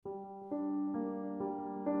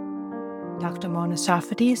Dr. Mona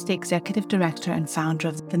Sarfaty is the Executive Director and founder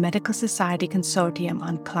of the Medical Society Consortium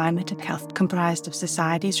on Climate and Health, comprised of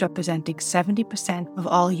societies representing 70% of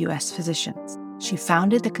all U.S. physicians. She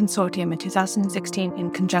founded the consortium in 2016 in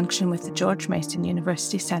conjunction with the George Mason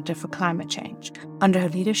University Center for Climate Change. Under her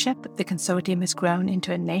leadership, the consortium has grown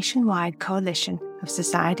into a nationwide coalition of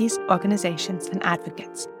societies, organizations, and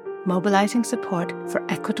advocates, mobilizing support for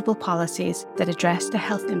equitable policies that address the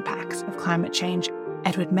health impacts of climate change.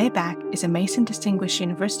 Edward Maibach is a Mason Distinguished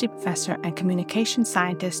University Professor and communication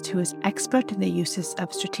scientist who is expert in the uses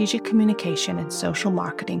of strategic communication and social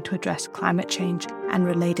marketing to address climate change and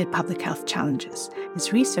related public health challenges.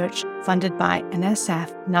 His research, funded by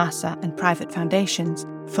NSF, NASA, and private foundations,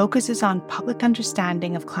 focuses on public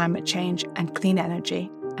understanding of climate change and clean energy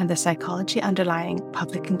and the psychology underlying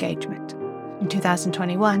public engagement. In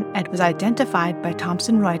 2021, Ed was identified by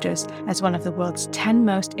Thomson Reuters as one of the world's 10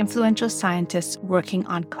 most influential scientists working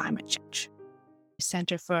on climate change.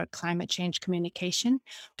 Center for Climate Change Communication,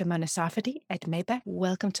 Dr. Mona Sarfaty, Ed Maibach.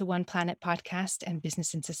 Welcome to One Planet Podcast and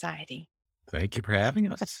Business and Society. Thank you for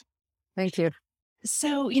having us. Thank you.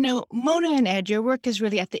 So, Mona and Ed, your work is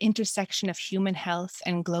really at the intersection of human health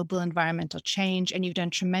and global environmental change, and you've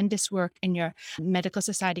done tremendous work in your Medical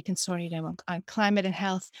Society Consortium on climate and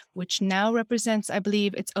health, which now represents, I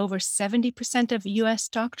believe, it's over 70% of U.S.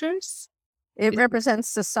 doctors. It represents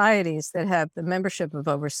societies that have the membership of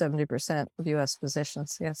over 70% of U.S.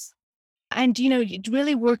 physicians, yes. And,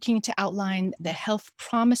 really working to outline the health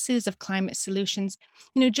promises of climate solutions,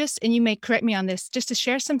 and you may correct me on this, just to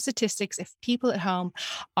share some statistics, if people at home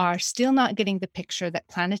are still not getting the picture that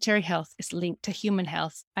planetary health is linked to human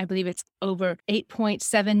health. I believe it's over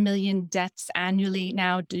 8.7 million deaths annually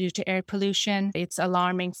now due to air pollution. It's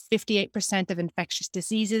alarming. 58% of infectious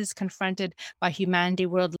diseases confronted by humanity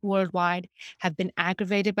worldwide have been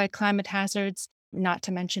aggravated by climate hazards, not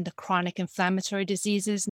to mention the chronic inflammatory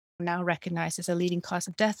diseases now recognized as a leading cause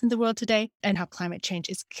of death in the world today, and how climate change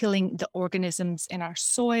is killing the organisms in our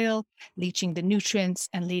soil, leaching the nutrients,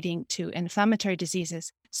 and leading to inflammatory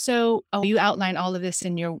diseases. So you outline all of this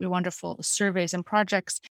in your wonderful surveys and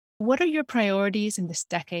projects. What are your priorities in this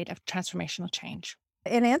decade of transformational change?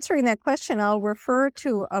 In answering that question, I'll refer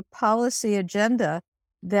to a policy agenda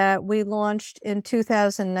that we launched in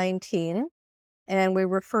 2019. And we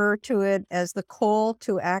refer to it as the Call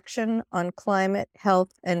to Action on Climate, Health,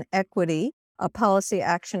 and Equity, a policy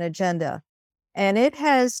action agenda. And it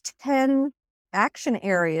has 10 action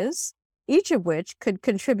areas, each of which could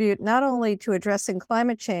contribute not only to addressing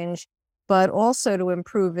climate change, but also to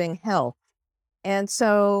improving health. And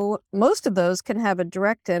so most of those can have a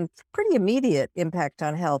direct and pretty immediate impact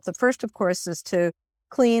on health. The first, of course, is to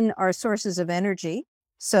clean our sources of energy,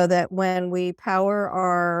 so that when we power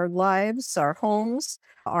our lives, our homes,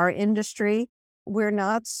 our industry, we're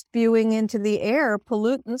not spewing into the air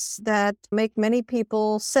pollutants that make many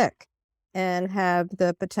people sick and have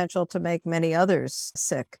the potential to make many others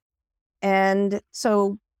sick. And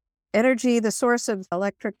so energy, the source of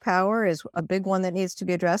electric power, is a big one that needs to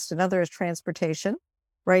be addressed. Another is transportation.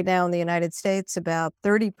 Right now in the United States, about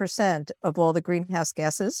 30% of all the greenhouse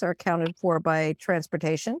gases are accounted for by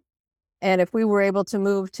transportation. And if we were able to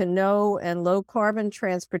move to no and low carbon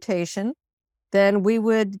transportation, then we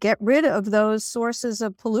would get rid of those sources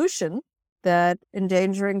of pollution that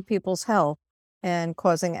endangering people's health and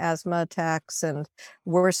causing asthma attacks and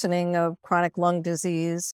worsening of chronic lung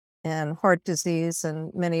disease and heart disease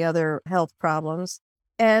and many other health problems.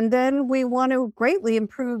 And then we want to greatly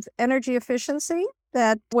improve energy efficiency,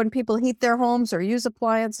 that when people heat their homes or use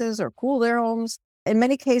appliances or cool their homes, in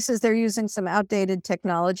many cases, they're using some outdated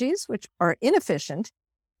technologies, which are inefficient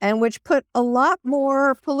and which put a lot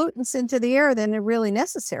more pollutants into the air than are really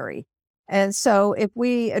necessary. And so if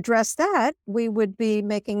we address that, we would be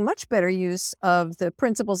making much better use of the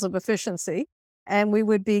principles of efficiency, and we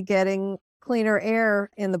would be getting cleaner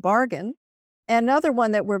air in the bargain. Another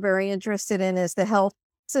one that we're very interested in is the health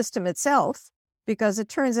system itself, because it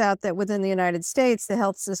turns out that within the United States, the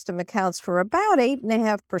health system accounts for about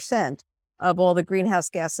 8.5% of all the greenhouse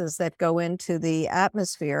gases that go into the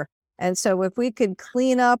atmosphere. And so if we could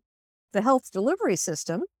clean up the health delivery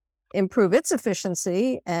system, improve its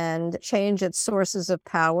efficiency, and change its sources of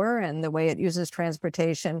power and the way it uses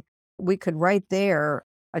transportation, we could right there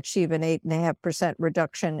achieve an 8.5%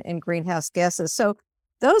 reduction in greenhouse gases. So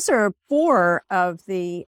those are 4 of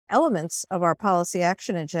the elements of our policy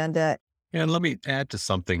action agenda. And let me add to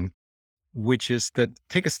something, which is that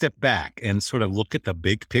take a step back and sort of look at the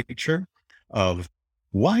big picture of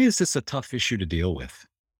why is this a tough issue to deal with?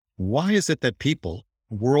 Why is it that people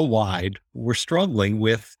worldwide were struggling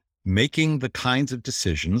with making the kinds of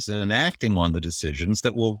decisions and acting on the decisions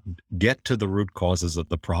that will get to the root causes of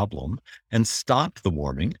the problem and stop the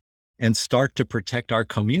warming and start to protect our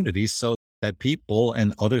communities so that people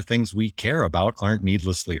and other things we care about aren't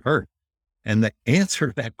needlessly hurt. And the answer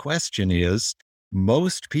to that question is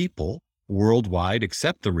most people worldwide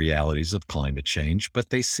accept the realities of climate change, but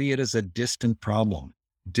they see it as a distant problem,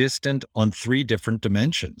 distant on three different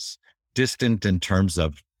dimensions, distant in terms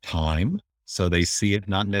of time. So they see it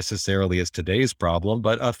not necessarily as today's problem,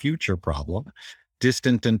 but a future problem,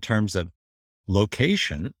 distant in terms of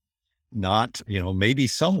location, not, maybe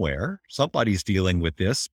somewhere somebody's dealing with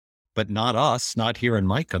this, but not us, not here in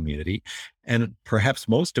my community. And perhaps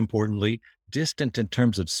most importantly, distant in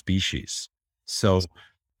terms of species. So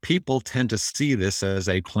people tend to see this as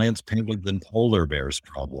a plants, penguins, and polar bears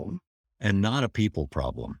problem and not a people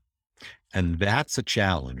problem. And that's a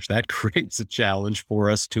challenge. That creates a challenge for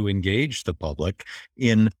us to engage the public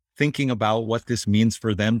in thinking about what this means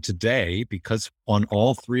for them today, because on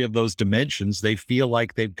all three of those dimensions, they feel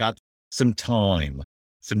like they've got some time,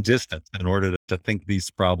 some distance in order to think these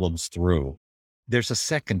problems through. There's a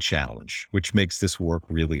second challenge, which makes this work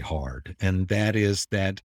really hard. And that is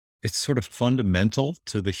that it's sort of fundamental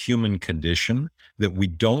to the human condition that we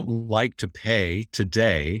don't like to pay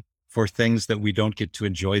today for things that we don't get to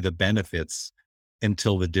enjoy the benefits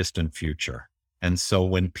until the distant future. And so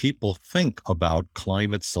when people think about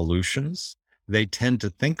climate solutions, they tend to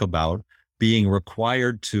think about being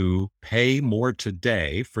required to pay more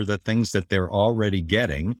today for the things that they're already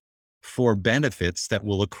getting for benefits that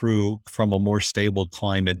will accrue from a more stable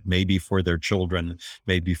climate, maybe for their children,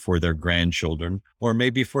 maybe for their grandchildren, or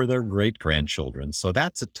maybe for their great-grandchildren. So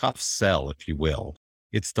that's a tough sell, if you will.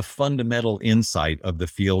 It's the fundamental insight of the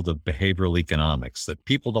field of behavioral economics that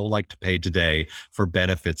people don't like to pay today for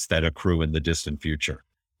benefits that accrue in the distant future.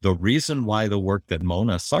 The reason why the work that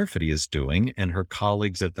Mona Sarfaty is doing and her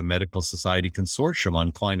colleagues at the Medical Society Consortium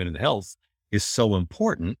on Climate and Health is so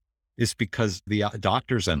important is because the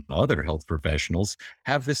doctors and other health professionals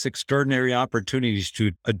have this extraordinary opportunity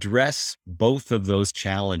to address both of those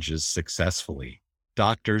challenges successfully.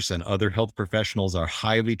 Doctors and other health professionals are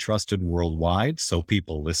highly trusted worldwide, so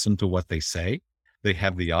people listen to what they say. They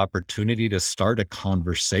have the opportunity to start a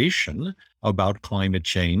conversation about climate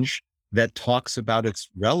change that talks about its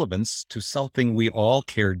relevance to something we all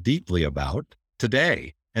care deeply about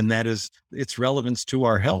today. And that is its relevance to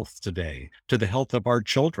our health today, to the health of our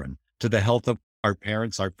children, to the health of our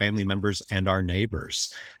parents, our family members, and our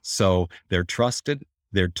neighbors. So they're trusted.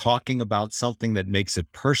 They're talking about something that makes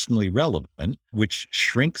it personally relevant, which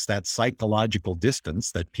shrinks that psychological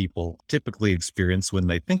distance that people typically experience when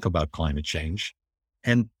they think about climate change.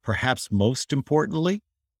 And perhaps most importantly,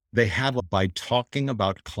 they have, by talking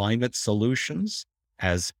about climate solutions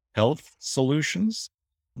as health solutions,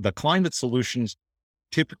 the climate solutions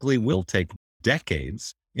typically will take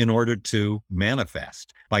decades in order to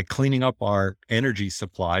manifest. By cleaning up our energy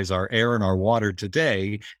supplies, our air and our water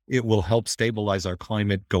today, it will help stabilize our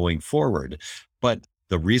climate going forward. But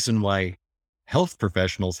the reason why health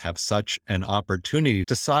professionals have such an opportunity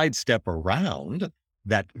to sidestep around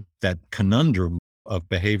that conundrum of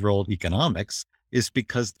behavioral economics is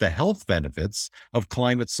because the health benefits of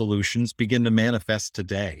climate solutions begin to manifest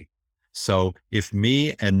today. So if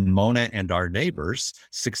me and Mona and our neighbors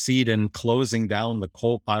succeed in closing down the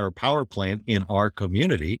coal-fired power plant in our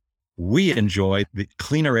community, we enjoy the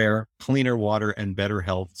cleaner air, cleaner water, and better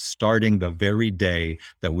health starting the very day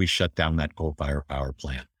that we shut down that coal-fired power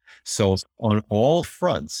plant. So on all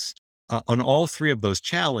fronts, on all three of those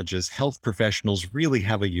challenges, health professionals really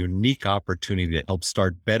have a unique opportunity to help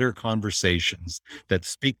start better conversations that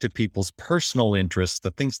speak to people's personal interests,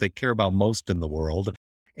 the things they care about most in the world,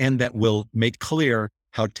 and that will make clear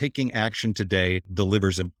how taking action today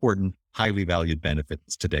delivers important, highly valued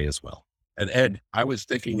benefits today as well. And Ed, I was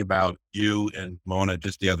thinking about you and Mona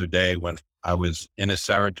just the other day when I was in a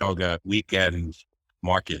Saratoga weekend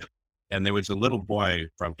market, and there was a little boy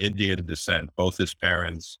from Indian descent. Both his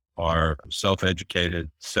parents are self-educated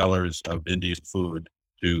sellers of Indian food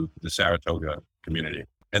to the Saratoga community.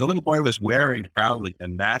 And the little boy was wearing proudly a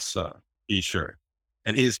NASA t-shirt.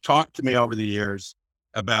 And he's talked to me over the years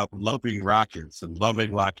about loving rockets and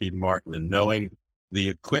loving Lockheed Martin and knowing the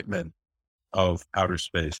equipment of outer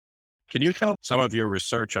space. Can you tell some of your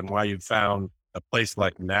research on why you found a place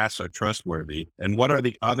like NASA trustworthy, and what are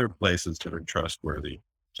the other places that are trustworthy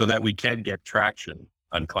so that we can get traction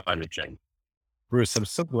on climate change? Bruce, I'm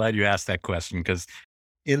so glad you asked that question, because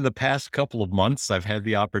in the past couple of months, I've had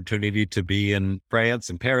the opportunity to be in France,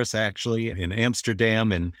 in Paris, actually, in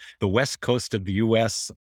Amsterdam, and the West Coast of the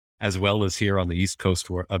US, as well as here on the East Coast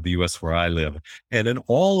of the US where I live. And in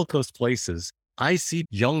all of those places, I see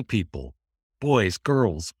young people, boys,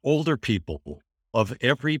 girls, older people of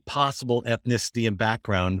every possible ethnicity and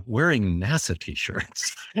background wearing NASA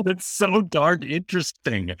t-shirts. And it's so darn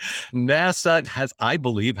interesting. NASA I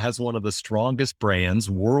believe, has one of the strongest brands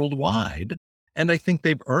worldwide. And I think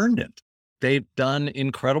they've earned it. They've done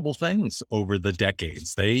incredible things over the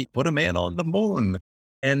decades. They put a man on the moon,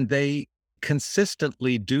 and they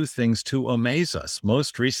consistently do things to amaze us.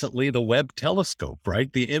 Most recently, the Webb telescope,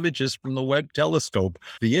 right? The images from the Webb telescope,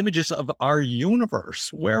 the images of our universe,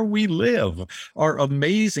 where we live, are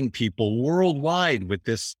amazing people worldwide with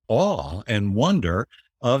this awe and wonder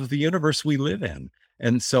of the universe we live in.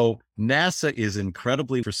 And so NASA is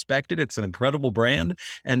incredibly respected. It's an incredible brand.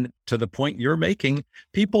 And to the point you're making,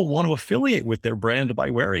 people want to affiliate with their brand by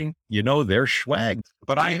wearing, their swag.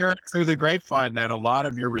 But I heard through the grapevine that a lot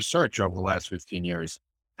of your research over the last 15 years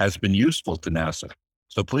has been useful to NASA.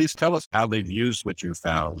 So please tell us how they've used what you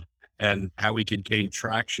found and how we can gain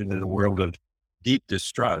traction in a world of deep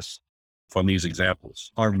distrust from these examples.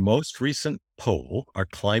 Our most recent poll, our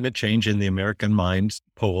Climate Change in the American Mind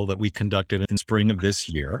poll that we conducted in spring of this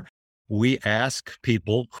year, we ask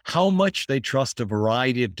people how much they trust a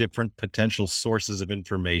variety of different potential sources of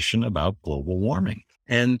information about global warming.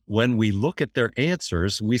 And when we look at their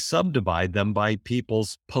answers, we subdivide them by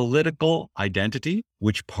people's political identity,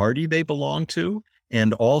 which party they belong to,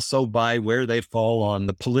 and also by where they fall on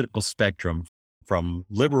the political spectrum from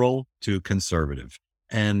liberal to conservative.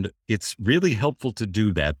 And it's really helpful to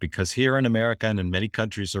do that because here in America and in many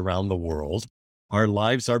countries around the world, our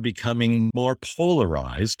lives are becoming more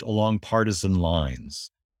polarized along partisan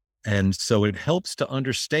lines. And so it helps to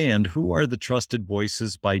understand who are the trusted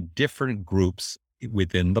voices by different groups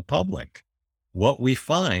within the public. What we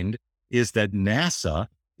find is that NASA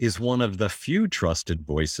is one of the few trusted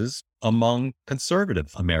voices among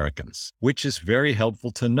conservative Americans, which is very helpful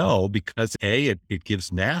to know because it gives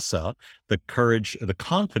NASA the courage, the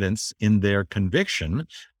confidence in their conviction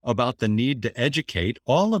about the need to educate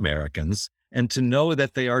all Americans, and to know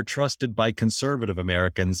that they are trusted by conservative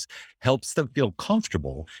Americans helps them feel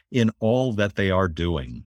comfortable in all that they are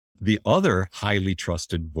doing. The other highly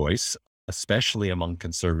trusted voice, especially among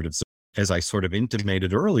conservatives, as I sort of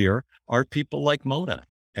intimated earlier, are people like Mona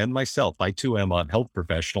and myself. I too am a health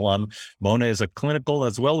professional. Mona is a clinical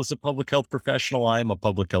as well as a public health professional. I'm a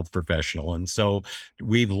public health professional. And so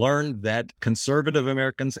we've learned that conservative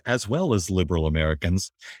Americans, as well as liberal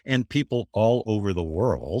Americans and people all over the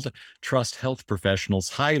world, trust health professionals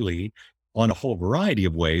highly on a whole variety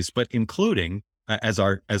of ways, but including, as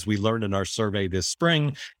we learned in our survey this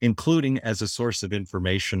spring, including as a source of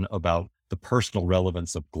information about the personal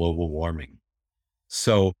relevance of global warming.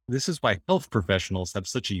 So this is why health professionals have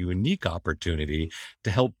such a unique opportunity to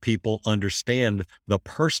help people understand the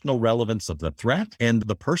personal relevance of the threat and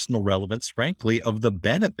the personal relevance, frankly, of the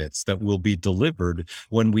benefits that will be delivered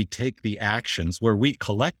when we take the actions where we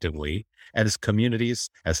collectively, as communities,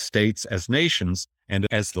 as states, as nations, and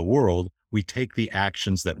as the world, we take the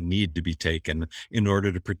actions that need to be taken in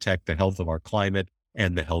order to protect the health of our climate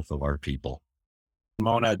and the health of our people.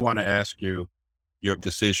 Mona, I want to ask you your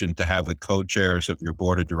decision to have the co-chairs of your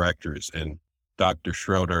board of directors and Dr.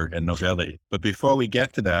 Schroeder and Novelli. But before we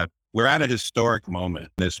get to that, we're at a historic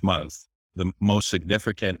moment this month. The most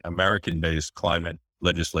significant American-based climate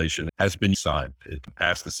legislation has been signed. It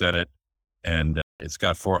passed the Senate, and it's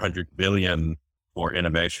got $400 billion for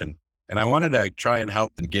innovation. And I wanted to try and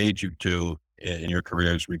help engage you two in your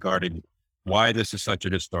careers regarding why this is such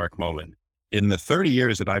a historic moment. In the 30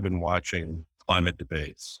 years that I've been watching climate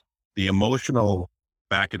debates, the emotional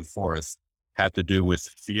back and forth had to do with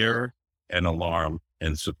fear and alarm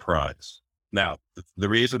and surprise. Now, the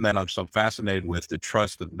reason that I'm so fascinated with the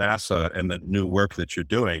trust of NASA and the new work that you're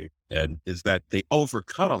doing, Ed, is that they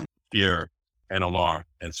overcome fear and alarm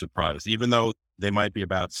and surprise, even though they might be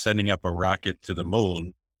about sending up a rocket to the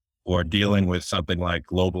moon or dealing with something like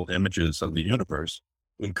global images of the universe,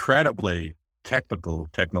 incredibly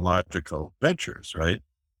technological ventures, right?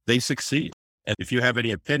 They succeed. And if you have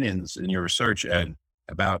any opinions in your research, Ed,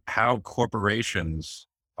 about how corporations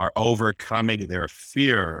are overcoming their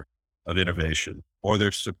fear of innovation or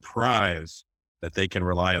their surprise that they can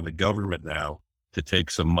rely on the government now to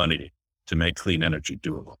take some money to make clean energy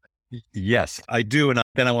doable. Yes, I do. And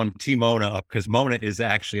then I want to tee Mona up because Mona is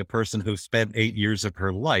actually a person who spent 8 years of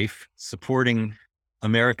her life supporting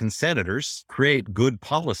American senators create good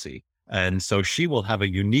policy. And so she will have a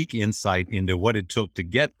unique insight into what it took to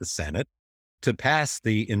get the Senate to pass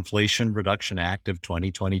the Inflation Reduction Act of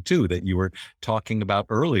 2022 that you were talking about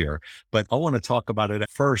earlier. But I want to talk about it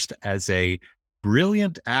at first as a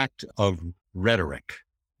brilliant act of rhetoric.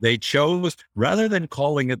 They chose, rather than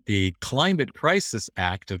calling it the Climate Crisis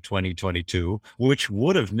Act of 2022, which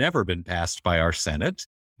would have never been passed by our Senate,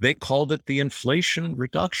 they called it the Inflation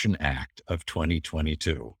Reduction Act of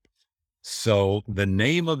 2022. So the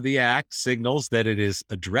name of the act signals that it is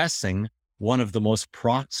addressing one of the most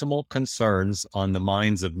proximal concerns on the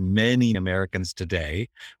minds of many Americans today,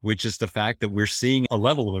 which is the fact that we're seeing a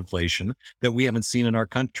level of inflation that we haven't seen in our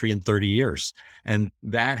country in 30 years. And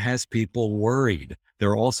that has people worried.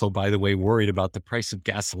 They're also, by the way, worried about the price of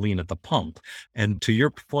gasoline at the pump. And to your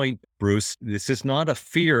point, Bruce, this is not a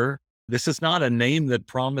fear. This is not a name that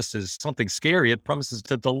promises something scary. It promises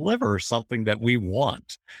to deliver something that we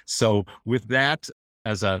want. So with that,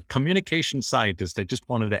 as a communication scientist, I just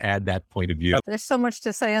wanted to add that point of view. There's so much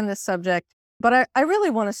to say on this subject, but I really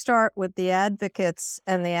want to start with the advocates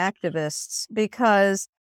and the activists, because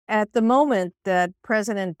at the moment that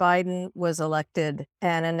President Biden was elected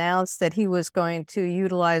and announced that he was going to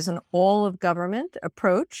utilize an all-of-government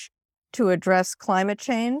approach to address climate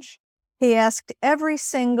change, he asked every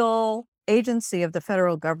single agency of the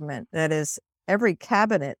federal government, that is, every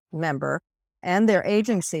cabinet member and their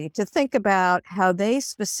agency, to think about how they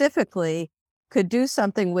specifically could do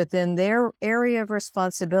something within their area of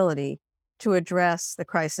responsibility to address the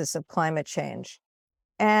crisis of climate change.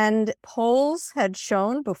 And polls had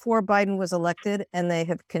shown before Biden was elected, and they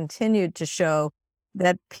have continued to show,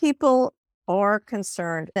 that people are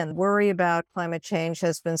concerned and worry about climate change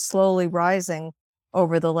has been slowly rising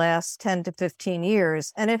over the last 10 to 15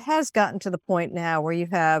 years. And it has gotten to the point now where you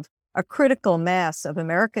have a critical mass of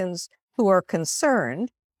Americans who are concerned.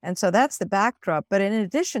 And so that's the backdrop. But in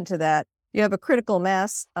addition to that, you have a critical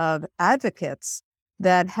mass of advocates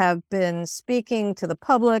that have been speaking to the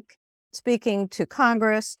public, speaking to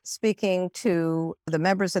Congress, speaking to the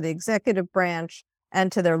members of the executive branch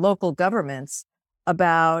and to their local governments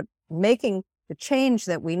about making the change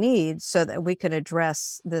that we need so that we can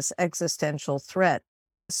address this existential threat.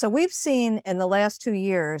 So we've seen in the last 2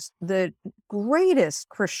 years the greatest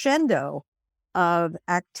crescendo of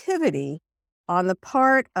activity on the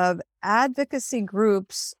part of advocacy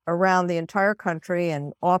groups around the entire country,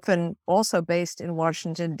 and often also based in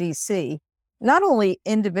Washington, D.C., not only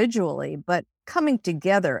individually, but coming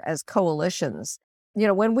together as coalitions. You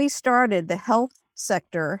know, when we started, the health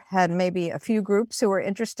sector had maybe a few groups who were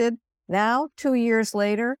interested. Now, 2 years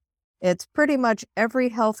later, it's pretty much every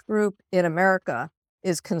health group in America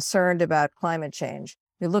is concerned about climate change.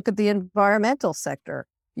 You look at the environmental sector,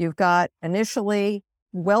 you've got initially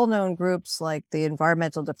well-known groups like the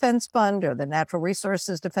Environmental Defense Fund or the Natural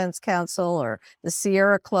Resources Defense Council or the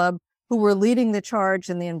Sierra Club, who were leading the charge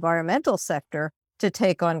in the environmental sector to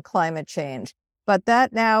take on climate change. But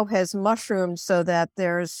that now has mushroomed so that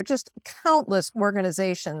there's just countless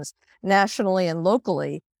organizations nationally and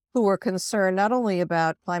locally who are concerned not only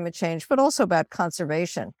about climate change, but also about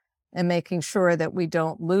conservation and making sure that we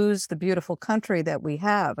don't lose the beautiful country that we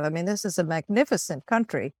have. I mean, this is a magnificent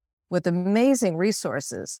country with amazing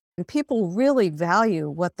resources. And people really value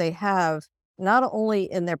what they have, not only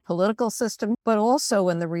in their political system, but also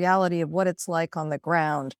in the reality of what it's like on the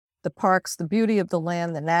ground, the parks, the beauty of the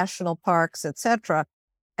land, the national parks, etc.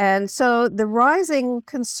 And so the rising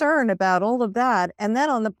concern about all of that, and then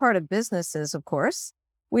on the part of businesses, of course,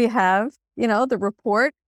 we have, the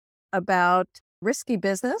report about risky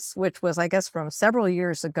business, which was, I guess, from several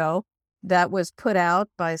years ago, that was put out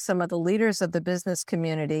by some of the leaders of the business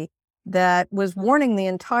community that was warning the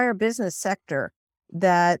entire business sector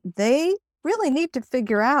that they really need to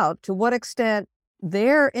figure out to what extent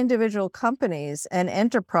their individual companies and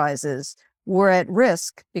enterprises were at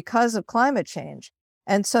risk because of climate change.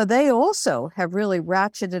 And so they also have really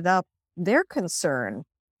ratcheted up their concern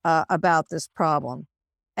about this problem.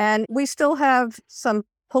 And we still have some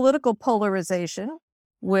political polarization,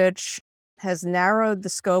 which has narrowed the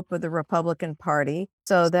scope of the Republican Party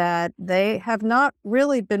so that they have not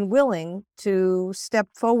really been willing to step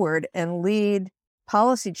forward and lead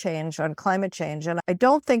policy change on climate change. And I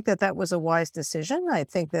don't think that that was a wise decision. I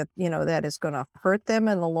think that, that is going to hurt them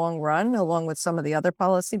in the long run, along with some of the other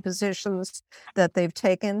policy positions that they've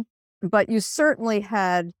taken. But you certainly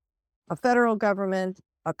had a federal government,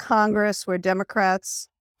 a Congress where Democrats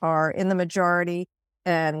are in the majority,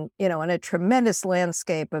 and, in a tremendous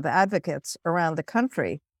landscape of advocates around the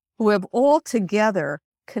country who have all together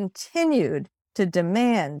continued to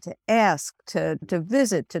demand, to ask, to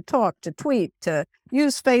visit, to talk, to tweet, to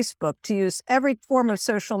use Facebook, to use every form of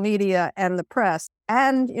social media and the press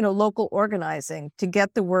and, local organizing to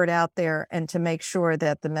get the word out there and to make sure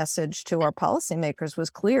that the message to our policymakers was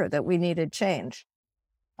clear that we needed change.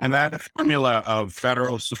 And that formula of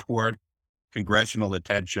federal support congressional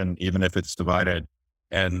attention, even if it's divided,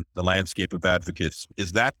 and the landscape of advocates.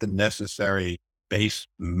 Is that the necessary base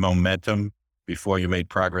momentum before you made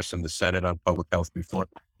progress in the Senate on public health reform?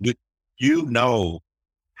 You know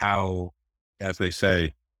how, as they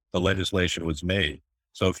say, the legislation was made.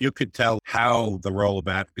 So if you could tell how the role of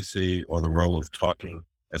advocacy or the role of talking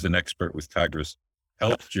as an expert with Congress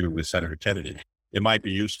helped you with Senator Kennedy, it might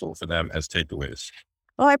be useful for them as takeaways.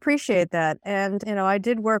 Well, I appreciate that. And, I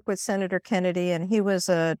did work with Senator Kennedy, and he was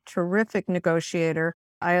a terrific negotiator.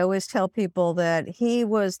 I always tell people that he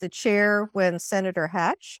was the chair when Senator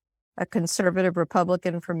Hatch, a conservative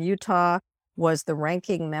Republican from Utah, was the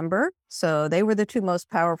ranking member. So they were the two most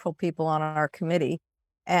powerful people on our committee.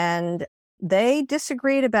 And they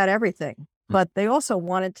disagreed about everything, but they also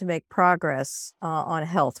wanted to make progress on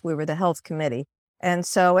health. We were the health committee. And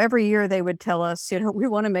so every year they would tell us, we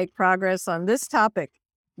want to make progress on this topic.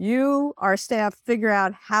 You, our staff, figure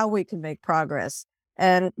out how we can make progress.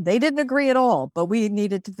 And they didn't agree at all, but we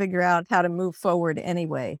needed to figure out how to move forward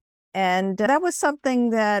anyway. And that was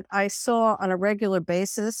something that I saw on a regular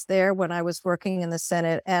basis there when I was working in the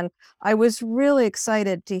Senate. And I was really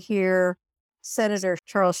excited to hear Senator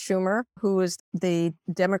Charles Schumer, who was the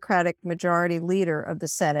Democratic majority leader of the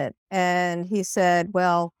Senate. And he said,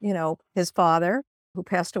 well, his father, who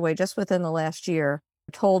passed away just within the last year,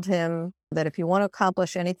 told him that if you want to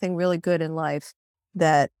accomplish anything really good in life,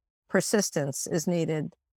 that persistence is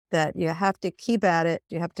needed, that you have to keep at it,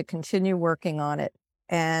 you have to continue working on it.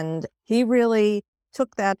 And he really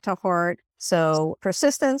took that to heart. So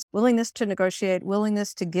persistence, willingness to negotiate,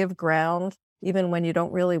 willingness to give ground, even when you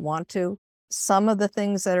don't really want to. Some of the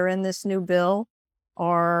things that are in this new bill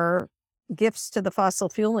are gifts to the fossil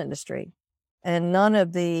fuel industry. And none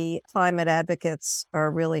of the climate advocates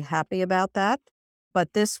are really happy about that.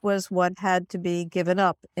 But this was what had to be given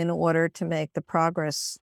up in order to make the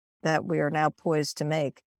progress that we are now poised to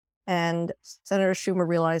make. And Senator Schumer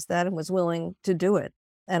realized that and was willing to do it.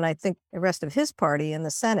 And I think the rest of his party in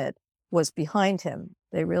the Senate was behind him.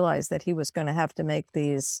 They realized that he was going to have to make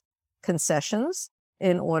these concessions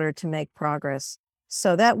in order to make progress.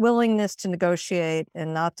 So that willingness to negotiate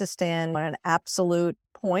and not to stand on an absolute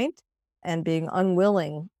point and being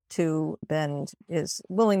unwilling to bend is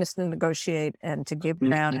willingness to negotiate and to give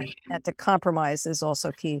ground and to compromise is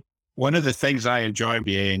also key. One of the things I enjoy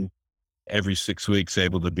being every 6 weeks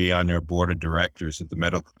able to be on their board of directors at the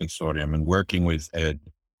Medical Consortium and working with Ed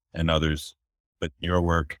and others, but your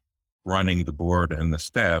work running the board and the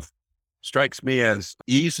staff strikes me as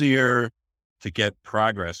easier to get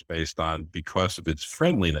progress based on because of its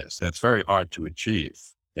friendliness. That's very hard to achieve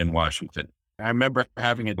in Washington. I remember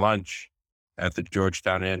having a lunch at the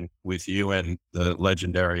Georgetown Inn with you and the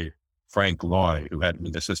legendary Frank Loy, who had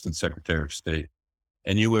been Assistant Secretary of State,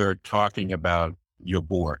 and you were talking about your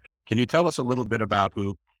board. Can you tell us a little bit about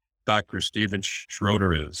who Dr. Steven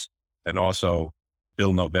Schroeder is, and also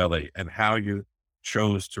Bill Novelli, and how you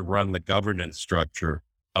chose to run the governance structure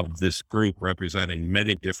of this group representing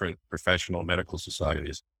many different professional medical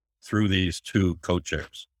societies through these two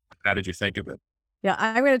co-chairs? How did you think of it? Yeah,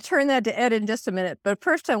 I'm going to turn that to Ed in just a minute. But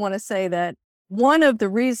first, I want to say that one of the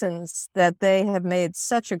reasons that they have made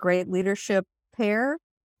such a great leadership pair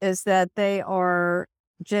is that they are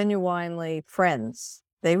genuinely friends.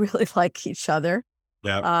 They really like each other.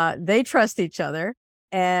 Yeah. They trust each other,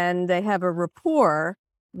 and they have a rapport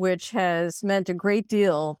which has meant a great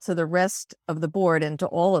deal to the rest of the board and to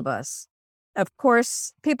all of us. Of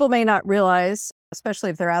course, people may not realize,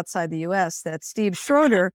 especially if they're outside the U.S., that Steve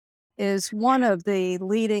Schroeder is one of the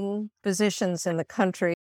leading physicians in the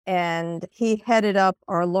country, and he headed up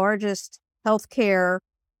our largest healthcare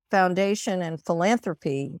foundation and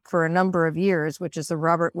philanthropy for a number of years, which is the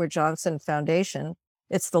Robert Wood Johnson Foundation.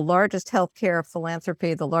 It's the largest healthcare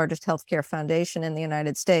philanthropy, the largest healthcare foundation in the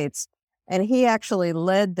United States. And he actually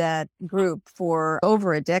led that group for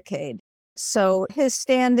over a decade. So his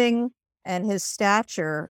standing and his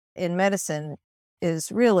stature in medicine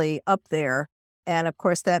is really up there. And of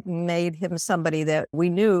course, that made him somebody that we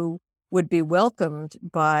knew would be welcomed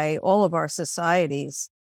by all of our societies.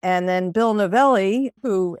 And then Bill Novelli,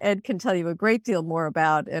 who Ed can tell you a great deal more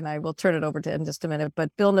about, and I will turn it over to Ed in just a minute.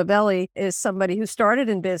 But Bill Novelli is somebody who started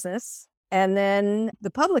in business and then the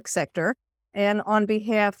public sector, and on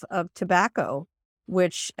behalf of tobacco,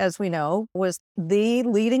 which, as we know, was the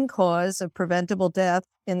leading cause of preventable death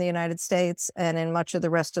in the United States and in much of the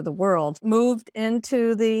rest of the world, moved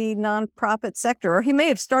into the nonprofit sector, or he may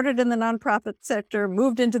have started in the nonprofit sector,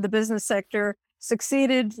 moved into the business sector,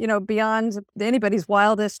 succeeded, beyond anybody's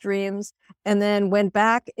wildest dreams, and then went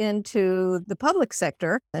back into the public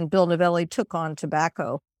sector, and Bill Novelli took on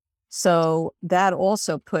tobacco. So that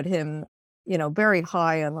also put him very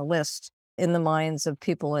high on the list in the minds of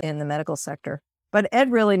people in the medical sector. But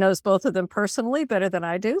Ed really knows both of them personally better than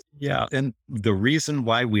I do. Yeah. And the reason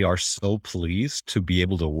why we are so pleased to be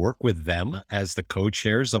able to work with them as the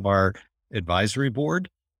co-chairs of our advisory board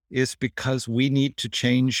is because we need to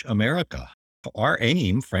change America. Our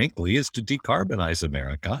aim, frankly, is to decarbonize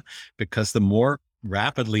America, because the more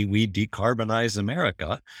rapidly we decarbonize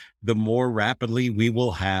America, the more rapidly we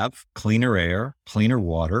will have cleaner air, cleaner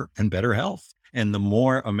water, and better health. And the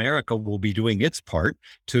more America will be doing its part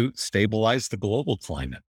to stabilize the global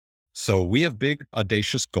climate. So we have big,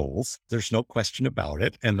 audacious goals. There's no question about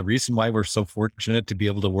it. And the reason why we're so fortunate to be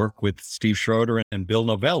able to work with Steve Schroeder and Bill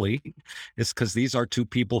Novelli is because these are two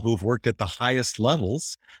people who've worked at the highest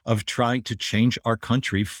levels of trying to change our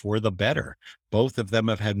country for the better. Both of them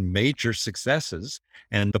have had major successes.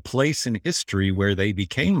 And the place in history where they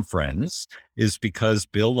became friends is because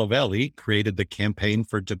Bill Novelli created the Campaign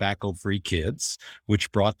for Tobacco-Free Kids,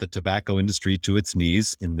 which brought the tobacco industry to its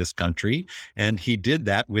knees in this country. And he did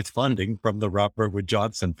that with funding from the Robert Wood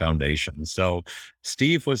Johnson Foundation. So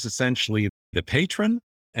Steve was essentially the patron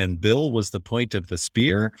and Bill was the point of the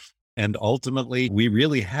spear. And ultimately, we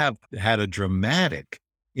really have had a dramatic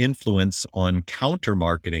influence on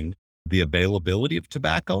counter-marketing the availability of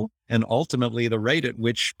tobacco, and ultimately the rate at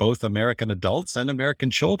which both American adults and American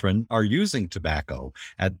children are using tobacco.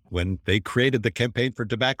 When they created the Campaign for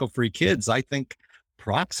Tobacco-Free Kids, I think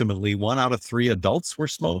approximately 1 out of 3 adults were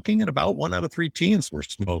smoking and about 1 out of 3 teens were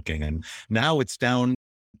smoking. And now it's down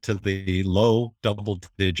to the low double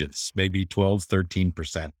digits, maybe 12,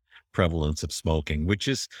 13% prevalence of smoking, which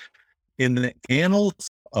is, in the annals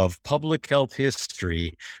of public health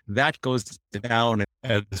history, that goes down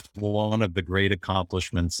as one of the great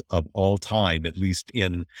accomplishments of all time, at least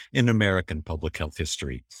in American public health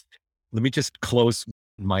history. Let me just close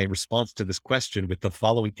my response to this question with the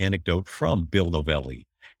following anecdote from Bill Novelli.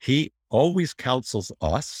 He always counsels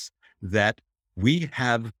us that we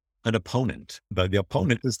have an opponent. The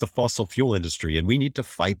opponent is the fossil fuel industry, and we need to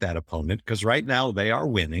fight that opponent because right now they are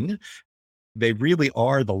winning. They really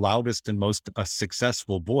are the loudest and most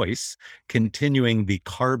successful voice, continuing the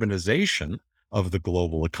carbonization of the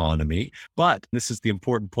global economy. But this is the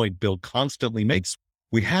important point Bill constantly makes.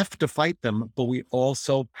 We have to fight them, but we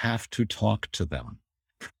also have to talk to them,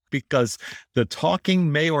 because the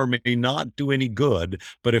talking may or may not do any good.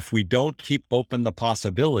 But if we don't keep open the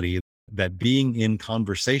possibility that being in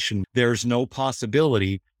conversation, there's no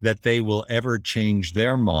possibility that they will ever change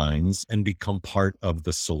their minds and become part of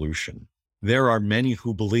the solution. There are many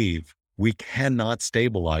who believe we cannot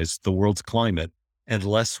stabilize the world's climate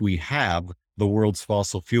unless we have the world's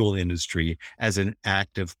fossil fuel industry as an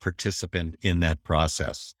active participant in that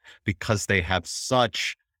process, because they have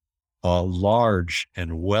such a large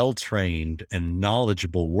and well-trained and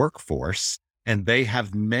knowledgeable workforce, and they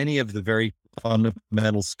have many of the very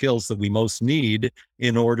fundamental skills that we most need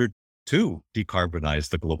in order to decarbonize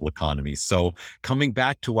the global economy. So coming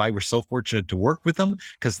back to why we're so fortunate to work with them,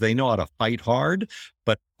 because they know how to fight hard,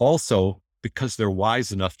 but also because they're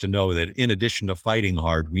wise enough to know that in addition to fighting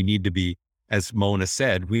hard, we need to be, as Mona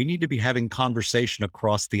said, we need to be having conversation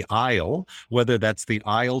across the aisle, whether that's the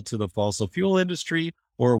aisle to the fossil fuel industry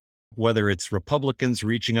or whether it's Republicans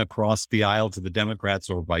reaching across the aisle to the Democrats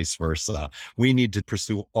or vice versa. We need to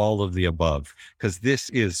pursue all of the above, because this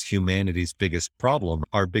is humanity's biggest problem,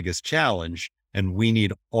 our biggest challenge. And we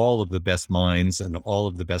need all of the best minds and all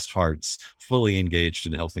of the best hearts fully engaged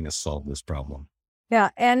in helping us solve this problem.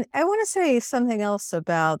 Yeah. And I want to say something else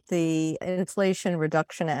about the Inflation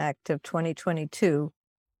Reduction Act of 2022,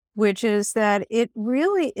 which is that it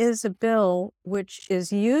really is a bill which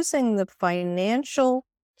is using the financial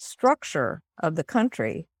structure of the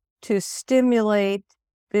country to stimulate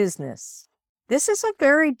business. This is a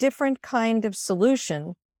very different kind of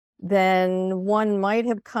solution than one might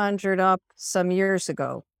have conjured up some years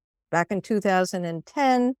ago. Back in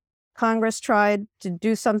 2010, Congress tried to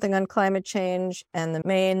do something on climate change, and the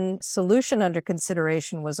main solution under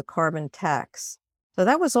consideration was a carbon tax. So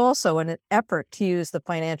that was also an effort to use the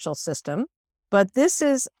financial system. But this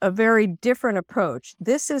is a very different approach.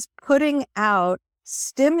 This is putting out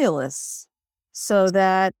stimulus so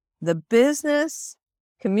that the business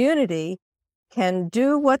community can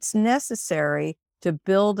do what's necessary to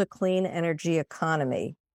build a clean energy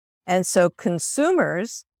economy. And so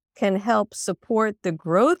consumers can help support the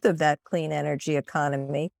growth of that clean energy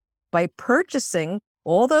economy by purchasing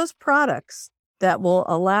all those products that will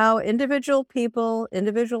allow individual people,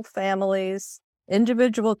 individual families,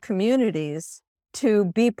 individual communities to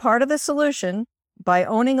be part of the solution by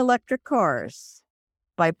owning electric cars,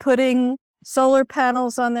 by putting solar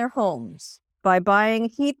panels on their homes, by buying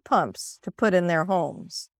heat pumps to put in their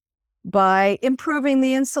homes, by improving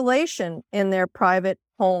the insulation in their private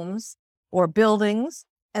homes or buildings,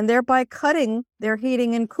 and thereby cutting their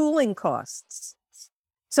heating and cooling costs.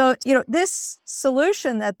 So, this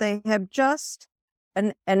solution that they have just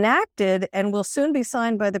enacted and will soon be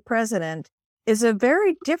signed by the president is a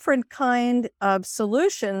very different kind of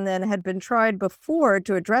solution than had been tried before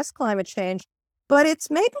to address climate change, but it's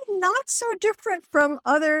maybe not so different from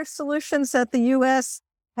other solutions that the U.S.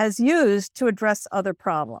 has used to address other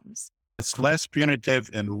problems. It's less punitive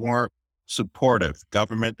and more supportive.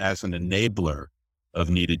 Government as an enabler of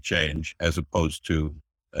needed change, as opposed to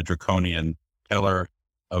a draconian pillar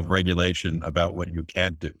of regulation about what you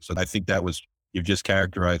can't do. So I think you've just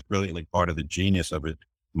characterized brilliantly part of the genius of it,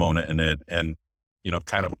 Mona and Ed, and,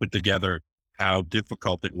 kind of put together how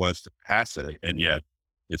difficult it was to pass it, and yet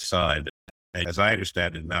it's signed. And as I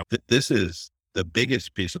understand it now, this is the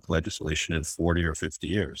biggest piece of legislation in 40 or 50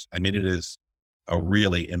 years. I mean, it is a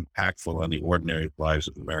really impactful on the ordinary lives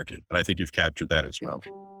of Americans. And I think you've captured that as well.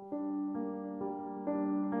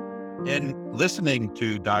 In listening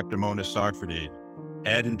to Dr. Mona Sarfaty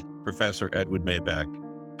and Professor Edward Maibach,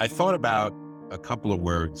 I thought about a couple of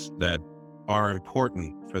words that are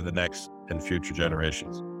important for the next and future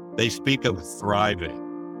generations. They speak of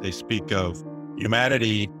thriving. They speak of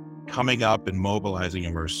humanity coming up and mobilizing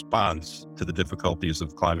in response to the difficulties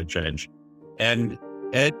of climate change. And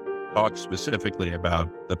Ed talks specifically about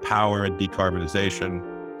the power of decarbonization.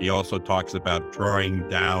 He also talks about drawing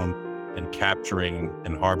down and capturing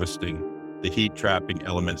and harvesting the heat trapping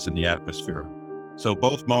elements in the atmosphere. So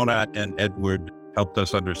both Mona and Edward helped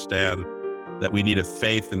us understand that we need a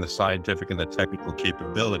faith in the scientific and the technical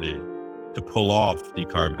capability to pull off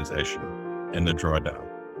decarbonization and the drawdown.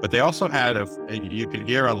 But they also had, you could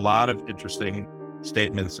hear a lot of interesting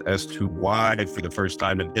statements as to why, for the first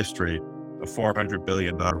time in history, a $400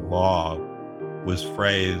 billion law was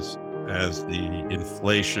phrased as the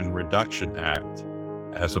Inflation Reduction Act,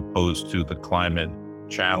 as opposed to the Climate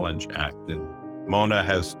Challenge Act. And Mona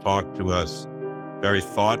has talked to us very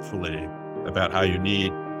thoughtfully about how you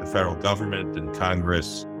need the federal government and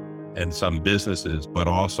Congress and some businesses, but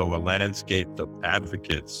also a landscape of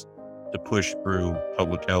advocates to push through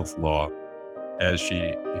public health law, as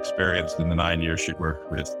she experienced in the 9 years she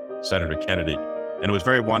worked with Senator Kennedy. And it was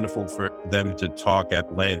very wonderful for them to talk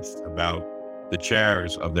at length about the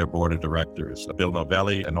chairs of their board of directors, Bill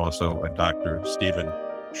Novelli and also Dr. Stephen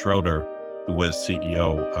Schroeder, who was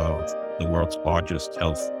CEO of the world's largest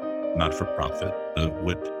health not-for-profit, the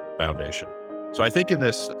Wood Foundation. So I think in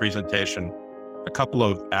this presentation, a couple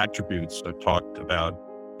of attributes are talked about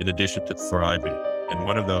in addition to thriving. And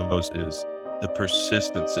one of those is the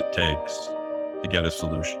persistence it takes to get a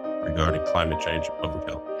solution regarding climate change and public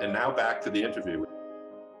health. And now back to the interview.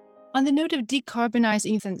 On the note of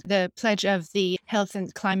decarbonizing, the pledge of the health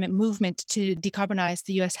and climate movement to decarbonize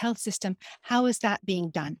the U.S. health system, how is that being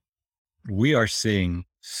done? We are seeing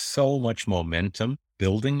so much momentum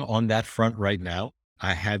building on that front right now.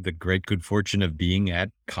 I had the great good fortune of being at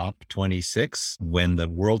COP26 when the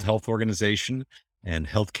World Health Organization and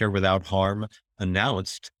Healthcare Without Harm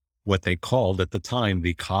announced what they called at the time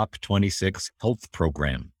the COP26 Health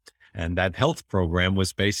Program. And that health program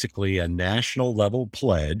was basically a national level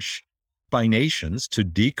pledge by nations to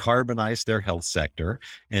decarbonize their health sector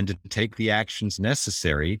and to take the actions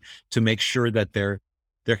necessary to make sure that their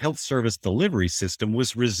health service delivery system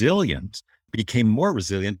was resilient, became more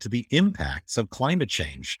resilient to the impacts of climate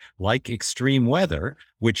change, like extreme weather,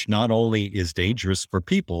 which not only is dangerous for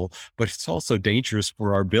people, but it's also dangerous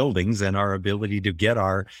for our buildings and our ability to get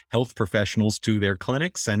our health professionals to their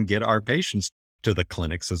clinics and get our patients to the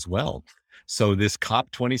clinics as well. So this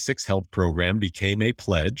COP26 health program became a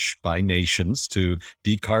pledge by nations to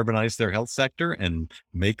decarbonize their health sector and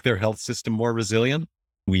make their health system more resilient.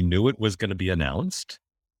 We knew it was going to be announced.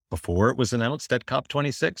 Before it was announced at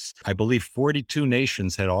COP26, I believe 42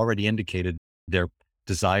 nations had already indicated their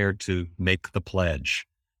desire to make the pledge.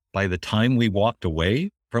 By the time we walked away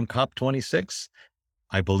from COP26,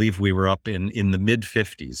 I believe we were up in the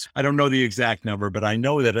mid-50s. I don't know the exact number, but I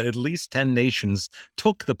know that at least 10 nations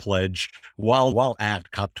took the pledge while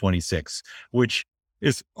at COP26, which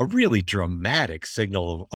is a really dramatic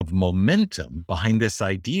signal of momentum behind this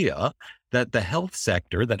idea that the health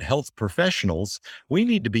sector, that health professionals, we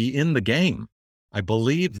need to be in the game. I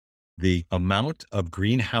believe the amount of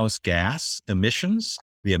greenhouse gas emissions,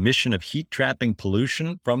 the emission of heat trapping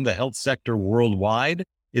pollution from the health sector worldwide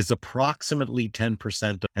is approximately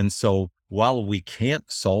 10%. And so while we can't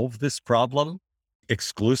solve this problem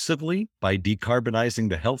exclusively by decarbonizing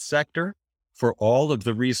the health sector, for all of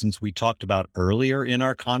the reasons we talked about earlier in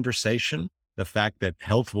our conversation, the fact that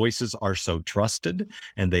health voices are so trusted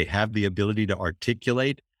and they have the ability to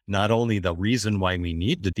articulate not only the reason why we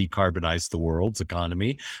need to decarbonize the world's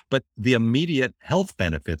economy, but the immediate health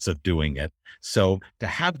benefits of doing it. So to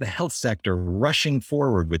have the health sector rushing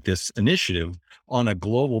forward with this initiative on a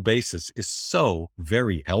global basis is so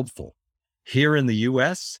very helpful. Here in the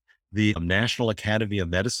US, the National Academy of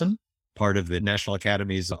Medicine, part of the National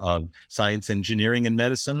Academies of Science, Engineering, and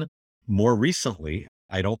Medicine, more recently,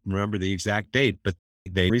 I don't remember the exact date, but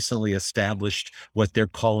they recently established what they're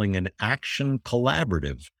calling an action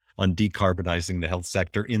collaborative on decarbonizing the health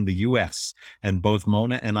sector in the US. And both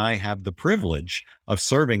Mona and I have the privilege of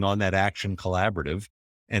serving on that action collaborative.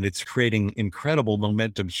 And it's creating incredible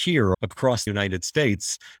momentum here across the United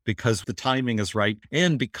States because the timing is right.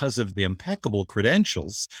 And because of the impeccable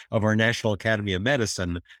credentials of our National Academy of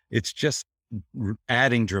Medicine, it's just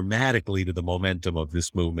adding dramatically to the momentum of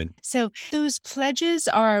this movement. So those pledges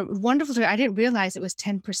are wonderful. I didn't realize it was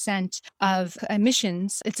 10% of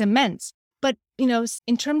emissions. It's immense. But,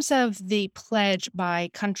 in terms of the pledge by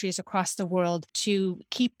countries across the world to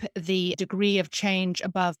keep the degree of change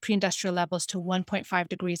above pre-industrial levels to 1.5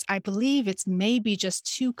 degrees, I believe it's maybe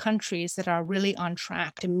just 2 countries that are really on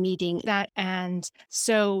track to meeting that. And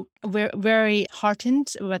so we're very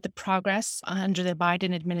heartened about the progress under the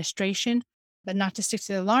Biden administration. But not to stick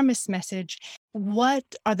to the alarmist message, what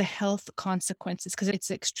are the health consequences? Because it's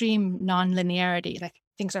extreme non-linearity, like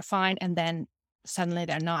things are fine and then suddenly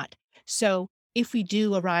they're not. So if we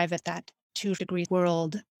do arrive at that 2-degree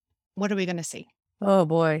world, what are we going to see? Oh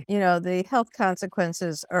boy. The health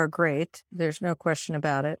consequences are great. There's no question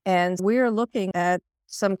about it. And we are looking at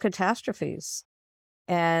some catastrophes.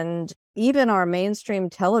 And even our mainstream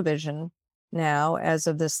television now, as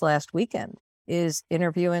of this last weekend, is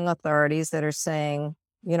interviewing authorities that are saying,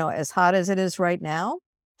 as hot as it is right now,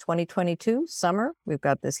 2022 summer, we've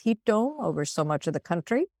got this heat dome over so much of the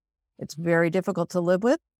country. It's very difficult to live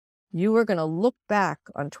with. You are going to look back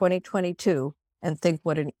on 2022 and think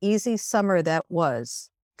what an easy summer that was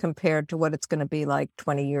compared to what it's going to be like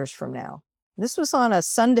 20 years from now. This was on a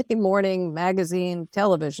Sunday morning magazine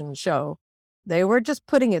television show. They were just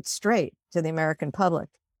putting it straight to the American public.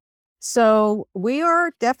 So we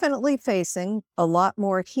are definitely facing a lot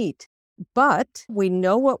more heat, but we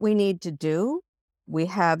know what we need to do. We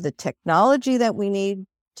have the technology that we need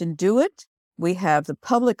to do it. We have the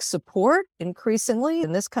public support increasingly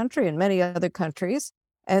in this country and many other countries.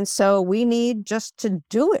 And so we need just to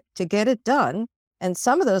do it, to get it done. And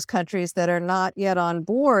some of those countries that are not yet on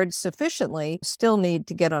board sufficiently still need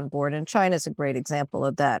to get on board. And China is a great example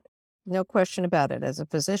of that. No question about it. As a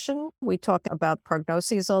physician, we talk about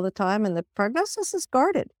prognoses all the time, and the prognosis is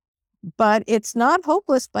guarded. But it's not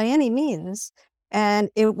hopeless by any means, and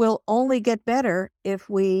it will only get better if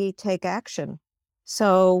we take action.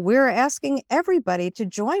 So we're asking everybody to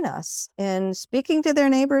join us in speaking to their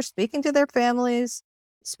neighbors, speaking to their families,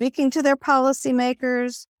 speaking to their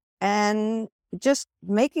policymakers, and just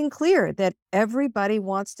making clear that everybody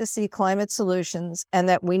wants to see climate solutions and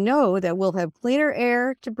that we know that we'll have cleaner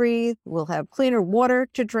air to breathe, we'll have cleaner water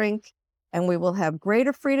to drink, and we will have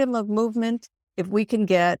greater freedom of movement if we can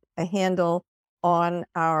get a handle on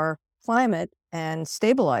our climate and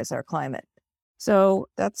stabilize our climate. So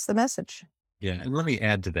that's the message. Yeah, and let me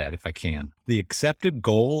add to that if I can. The accepted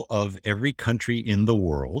goal of every country in the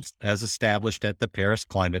world, as established at the Paris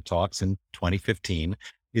Climate Talks in 2015,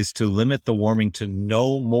 is to limit the warming to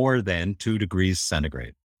no more than 2 degrees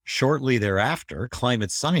centigrade. Shortly thereafter,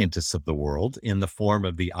 climate scientists of the world, in the form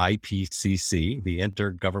of the IPCC, the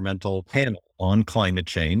Intergovernmental Panel on Climate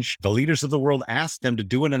Change, the leaders of the world asked them to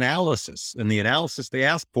do an analysis. And the analysis they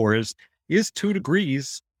asked for is 2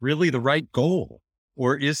 degrees really the right goal?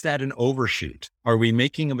 Or is that an overshoot? Are we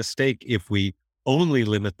making a mistake if we only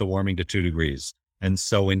limit the warming to 2 degrees? And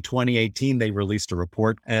so in 2018, they released a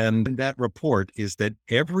report, and that report is that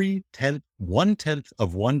every 1/10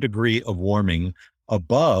 of 1 degree of warming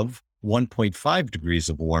above 1.5 degrees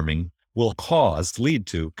of warming will lead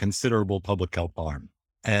to considerable public health harm.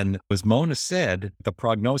 And as Mona said, the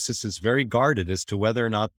prognosis is very guarded as to whether or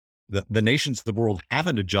not the nations of the world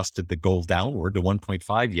haven't adjusted the goal downward to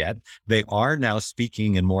 1.5 yet. They are now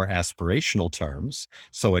speaking in more aspirational terms.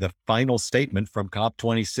 So the final statement from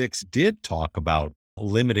COP26 did talk about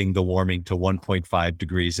limiting the warming to 1.5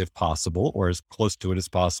 degrees if possible, or as close to it as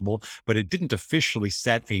possible, but it didn't officially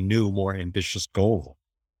set a new, more ambitious goal.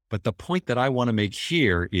 But the point that I want to make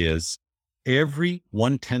here is every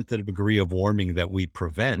 1/10 of a degree of warming that we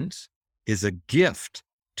prevent is a gift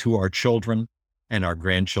to our children and our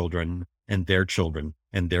grandchildren and their children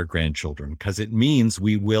and their grandchildren, because it means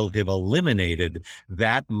we will have eliminated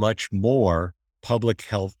that much more public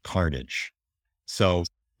health carnage. So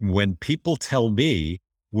when people tell me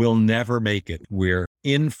we'll never make it, we're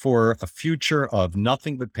in for a future of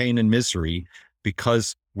nothing but pain and misery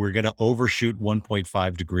because we're going to overshoot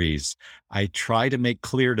 1.5 degrees, I try to make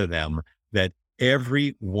clear to them that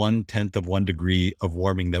every 1/10 of 1 degree of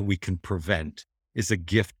warming that we can prevent is a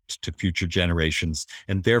gift to future generations.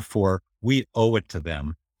 And therefore, we owe it to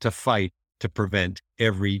them to fight to prevent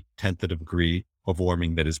every 10th of a degree of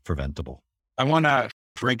warming that is preventable. I want to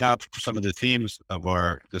bring up some of the themes of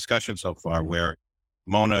our discussion so far, where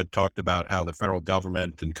Mona talked about how the federal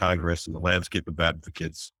government and Congress and the landscape of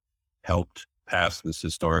advocates helped pass this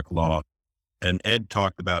historic law. And Ed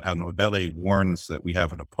talked about how Novelli warns that we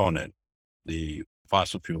have an opponent, the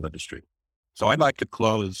fossil fuel industry. So I'd like to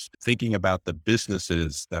close thinking about the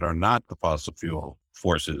businesses that are not the fossil fuel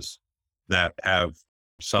forces that have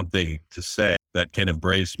something to say that can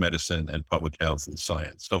embrace medicine and public health and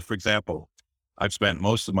science. So for example, I've spent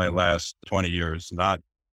most of my last 20 years not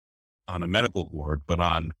on a medical board, but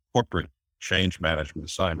on corporate change management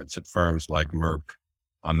assignments at firms like Merck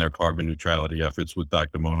on their carbon neutrality efforts with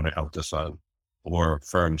Dr. Mona helped us on, or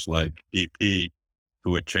firms like BP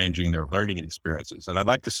who are changing their learning experiences. And I'd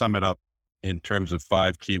like to sum it up in terms of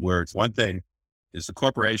 5 key words. One thing is the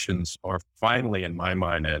corporations are finally, in my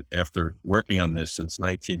mind, after working on this since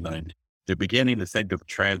 1990, they're beginning to think of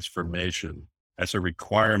transformation as a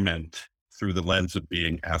requirement through the lens of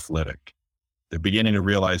being athletic. They're beginning to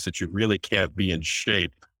realize that you really can't be in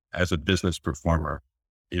shape as a business performer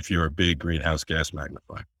if you're a big greenhouse gas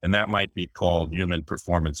magnifier. And that might be called human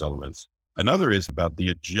performance elements. Another is about the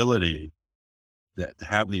agility, that to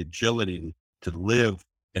have the agility to live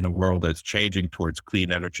in a world that's changing towards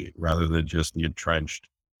clean energy rather than just the entrenched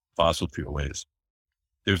fossil fuel ways.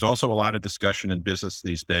 There's also a lot of discussion in business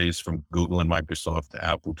these days, from Google and Microsoft to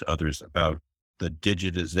Apple to others, about the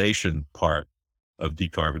digitization part of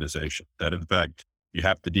decarbonization. That in fact, you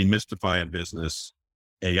have to demystify in business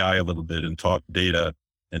AI a little bit and talk data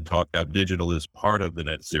and talk how digital is part of the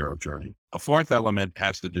net zero journey. A fourth element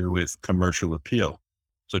has to do with commercial appeal.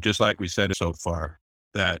 So just like we said so far,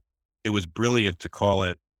 that it was brilliant to call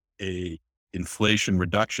it a Inflation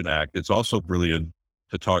Reduction Act. It's also brilliant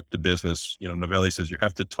to talk to business. You know, Novelli says you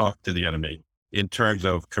have to talk to the enemy in terms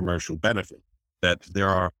of commercial benefit, that there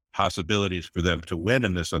are possibilities for them to win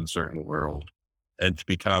in this uncertain world and to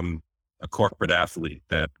become a corporate athlete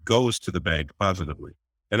that goes to the bank positively.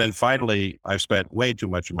 And then finally, I've spent way too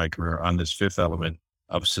much of my career on this fifth element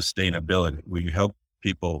of sustainability, where you help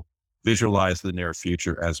people visualize the near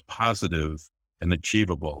future as positive and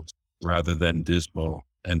achievable rather than dismal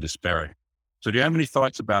and despairing. So do you have any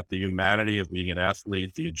thoughts about the humanity of being an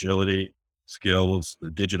athlete, the agility skills,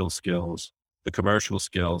 the digital skills, the commercial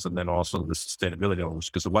skills, and then also the sustainability elements?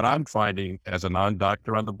 Because what I'm finding as a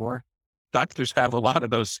non-doctor on the board, doctors have a lot of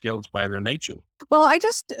those skills by their nature. Well, I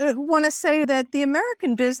just want to say that the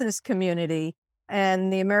American business community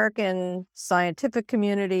and the American scientific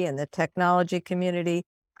community and the technology community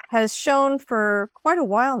has shown for quite a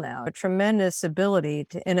while now a tremendous ability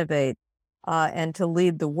to innovate and to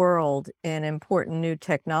lead the world in important new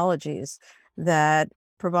technologies that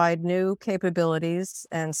provide new capabilities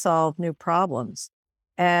and solve new problems.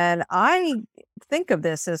 And I think of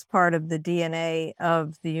this as part of the DNA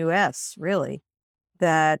of the US, really,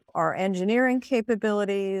 that our engineering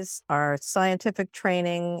capabilities, our scientific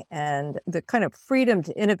training, and the kind of freedom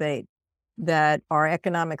to innovate that our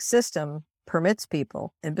economic system permits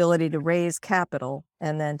people, ability to raise capital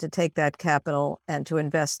and then to take that capital and to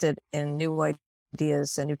invest it in new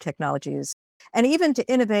ideas and new technologies, and even to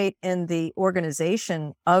innovate in the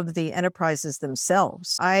organization of the enterprises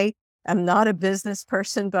themselves. I am not a business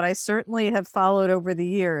person, but I certainly have followed over the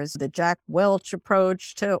years the Jack Welch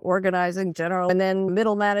approach to organizing general, and then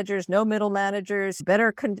middle managers, no middle managers,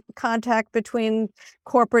 better contact between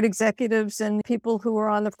corporate executives and people who are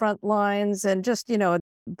on the front lines, and just,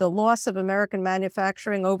 the loss of American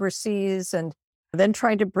manufacturing overseas and then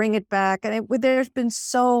trying to bring it back. And there's been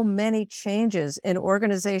so many changes in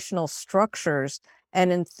organizational structures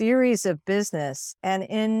and in theories of business and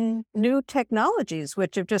in new technologies,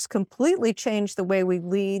 which have just completely changed the way we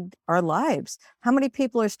lead our lives. How many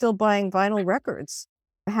people are still buying vinyl records?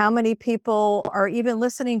 How many people are even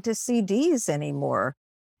listening to CDs anymore?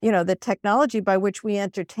 The technology by which we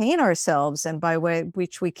entertain ourselves and by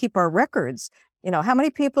which we keep our records. How many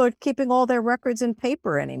people are keeping all their records in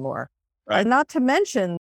paper anymore? Right. And not to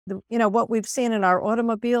mention, what we've seen in our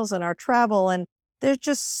automobiles and our travel. And there's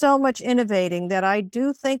just so much innovating that I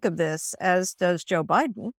do think of this, as does Joe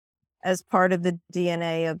Biden, as part of the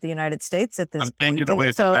DNA of the United States at this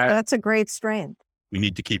point. So that's a great strength. We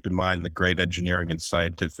need to keep in mind the great engineering and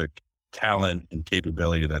scientific talent and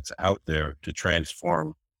capability that's out there to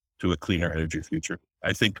transform to a cleaner energy future.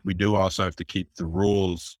 I think we do also have to keep the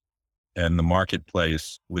rules and the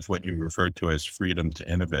marketplace with what you referred to as freedom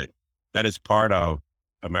to innovate. That is part of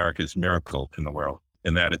America's miracle in the world,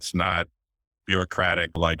 in that it's not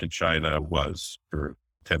bureaucratic like in China was for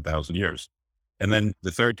 10,000 years. And then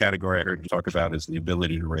the third category I heard you talk about is the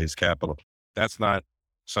ability to raise capital. That's not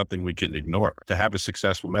something we can ignore. To have a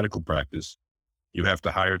successful medical practice, you have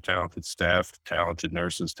to hire talented staff, talented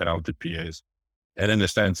nurses, talented PAs, and in a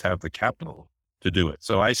sense, have the capital to do it.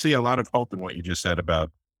 So I see a lot of hope in what you just said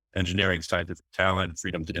about engineering, scientific talent,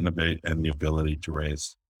 freedom to innovate, and the ability to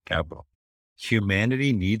raise capital.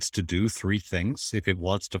 Humanity needs to do three things if it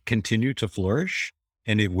wants to continue to flourish,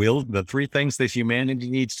 and it will. The three things that humanity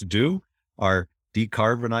needs to do are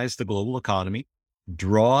decarbonize the global economy,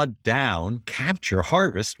 draw down, capture,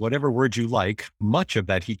 harvest, whatever word you like, much of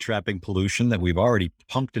that heat trapping pollution that we've already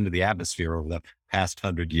pumped into the atmosphere over the past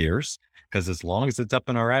 100 years, because as long as it's up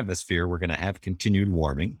in our atmosphere, we're going to have continued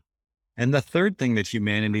warming. And the third thing that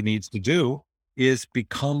humanity needs to do is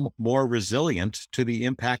become more resilient to the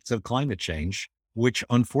impacts of climate change, which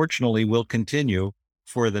unfortunately will continue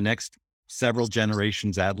for the next several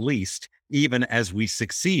generations at least, even as we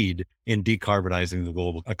succeed in decarbonizing the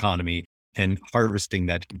global economy and harvesting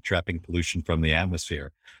that trapping pollution from the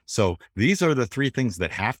atmosphere. So these are the three things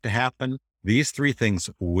that have to happen. These three things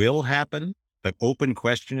will happen. The open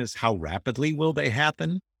question is, how rapidly will they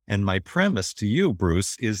happen? And my premise to you,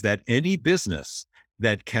 Bruce, is that any business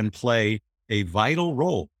that can play a vital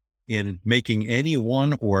role in making any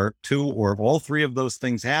one or two or all three of those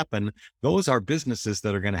things happen, those are businesses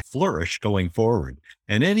that are going to flourish going forward.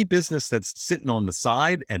 And any business that's sitting on the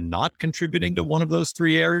side and not contributing to one of those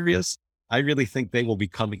three areas, I really think they will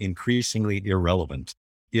become increasingly irrelevant,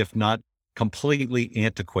 if not completely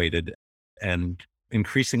antiquated and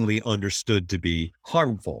increasingly understood to be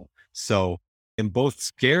harmful. So I'm both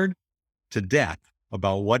scared to death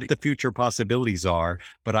about what the future possibilities are,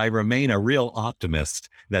 but I remain a real optimist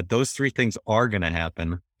that those three things are going to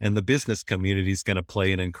happen, and the business community is going to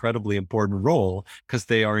play an incredibly important role because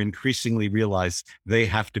they are increasingly realize they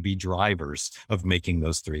have to be drivers of making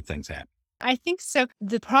those three things happen. I think so.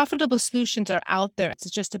 The profitable solutions are out there. It's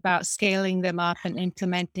just about scaling them up and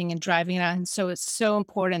implementing and driving it out. And so it's so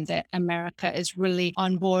important that America is really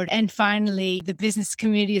on board. And finally, the business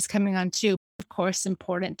community is coming on too. Of course,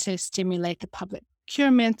 important to stimulate the public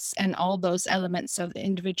procurements and all those elements so the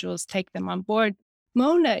individuals take them on board.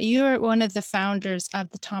 Mona, you're one of the founders of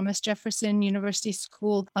the Thomas Jefferson University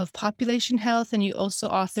School of Population Health, and you also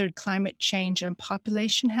authored Climate Change and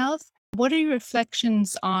Population Health. What are your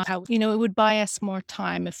reflections on how, it would buy us more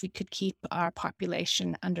time if we could keep our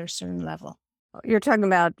population under a certain level? You're talking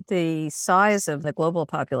about the size of the global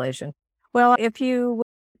population. Well, if you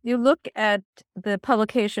look at the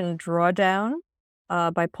publication Drawdown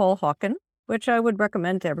by Paul Hawken, which I would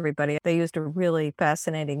recommend to everybody. They used a really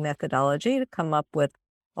fascinating methodology to come up with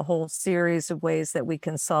a whole series of ways that we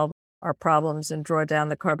can solve our problems and draw down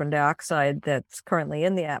the carbon dioxide that's currently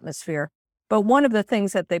in the atmosphere. But one of the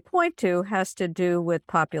things that they point to has to do with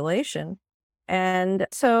population. And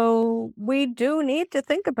so we do need to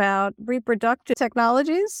think about reproductive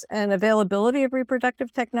technologies and availability of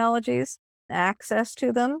reproductive technologies, access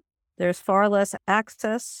to them. There's far less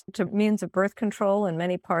access to means of birth control in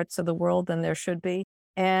many parts of the world than there should be.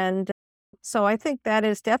 And so I think that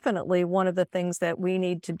is definitely one of the things that we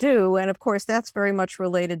need to do. And of course, that's very much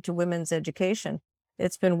related to women's education.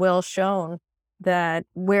 It's been well shown that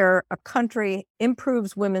where a country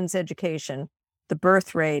improves women's education, the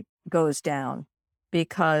birth rate goes down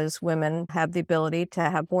because women have the ability to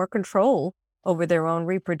have more control over their own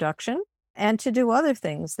reproduction and to do other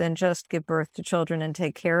things than just give birth to children and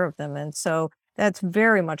take care of them. And so that's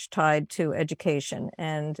very much tied to education,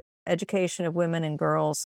 and education of women and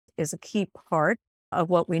girls is a key part of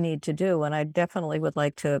what we need to do. And I definitely would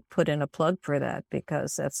like to put in a plug for that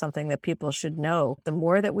because that's something that people should know. The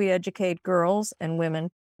more that we educate girls and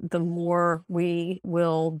women, the more we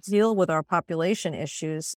will deal with our population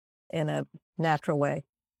issues in a natural way.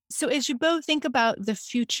 So as you both think about the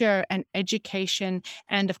future and education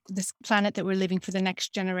and of this planet that we're living for the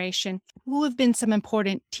next generation, who have been some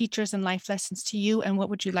important teachers and life lessons to you, and what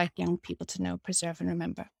would you like young people to know, preserve, and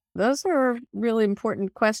remember? Those are really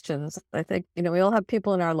important questions. I think, we all have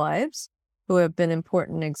people in our lives who have been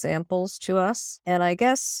important examples to us. And I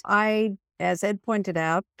guess as Ed pointed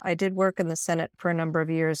out, I did work in the Senate for a number of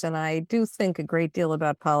years, and I do think a great deal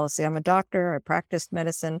about policy. I'm a doctor. I practiced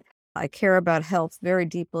medicine. I care about health very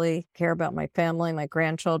deeply, care about my family, my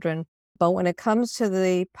grandchildren. But when it comes to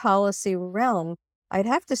the policy realm, I'd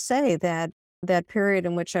have to say that that period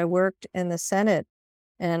in which I worked in the Senate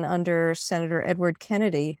and under Senator Edward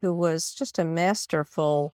Kennedy, who was just a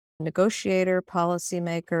masterful negotiator,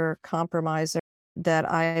 policymaker, compromiser, that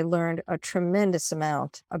I learned a tremendous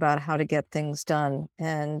amount about how to get things done.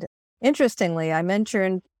 And interestingly, I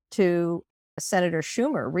mentioned to Senator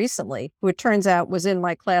Schumer recently, who it turns out was in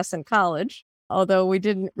my class in college, although we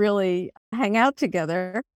didn't really hang out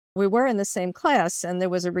together. We were in the same class, and there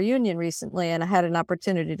was a reunion recently, and I had an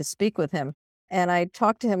opportunity to speak with him. And I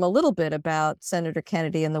talked to him a little bit about Senator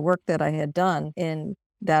Kennedy and the work that I had done in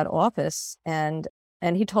that office. And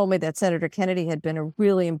he told me that Senator Kennedy had been a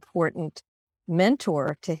really important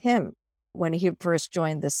mentor to him when he first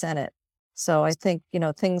joined the Senate. So I think,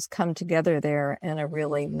 things come together there in a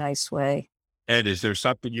really nice way. Ed, is there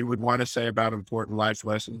something you would want to say about important life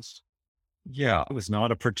lessons? Yeah, I was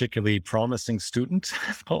not a particularly promising student,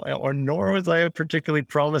 or nor was I a particularly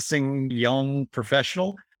promising young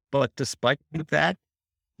professional. But despite that,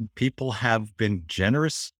 people have been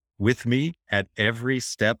generous with me at every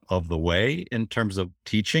step of the way in terms of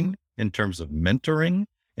teaching, in terms of mentoring,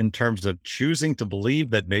 in terms of choosing to believe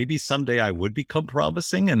that maybe someday I would become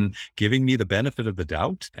promising and giving me the benefit of the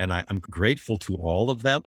doubt. And I'm grateful to all of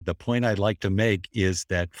them. The point I'd like to make is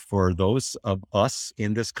that for those of us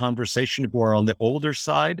in this conversation who are on the older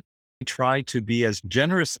side, I try to be as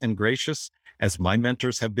generous and gracious as my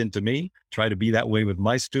mentors have been to me, try to be that way with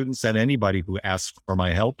my students and anybody who asks for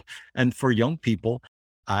my help. And for young people,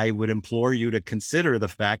 I would implore you to consider the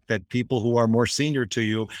fact that people who are more senior to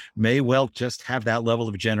you may well just have that level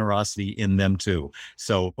of generosity in them too.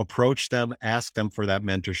 So approach them, ask them for that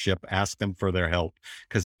mentorship, ask them for their help.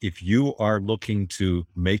 Because if you are looking to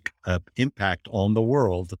make an impact on the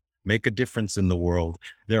world, make a difference in the world,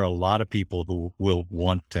 there are a lot of people who will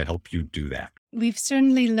want to help you do that. We've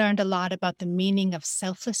certainly learned a lot about the meaning of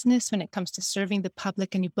selflessness when it comes to serving the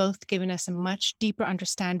public, and you've both given us a much deeper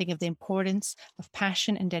understanding of the importance of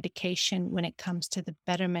passion and dedication when it comes to the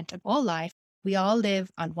betterment of all life. We all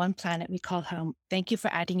live on one planet we call home. Thank you for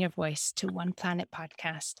adding your voice to One Planet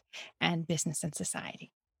Podcast and Business and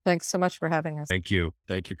Society. Thanks so much for having us. Thank you.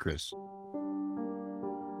 Thank you, Chris.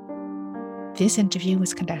 This interview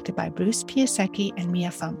was conducted by Bruce Piasecki and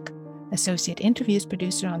Mia Funk. Associate interviews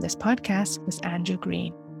producer on this podcast was Andrew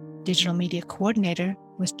Green. Digital media coordinator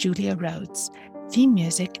was Julia Rhodes. Theme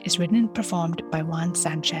music is written and performed by Juan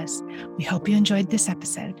Sanchez. We hope you enjoyed this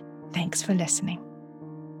episode. Thanks for listening.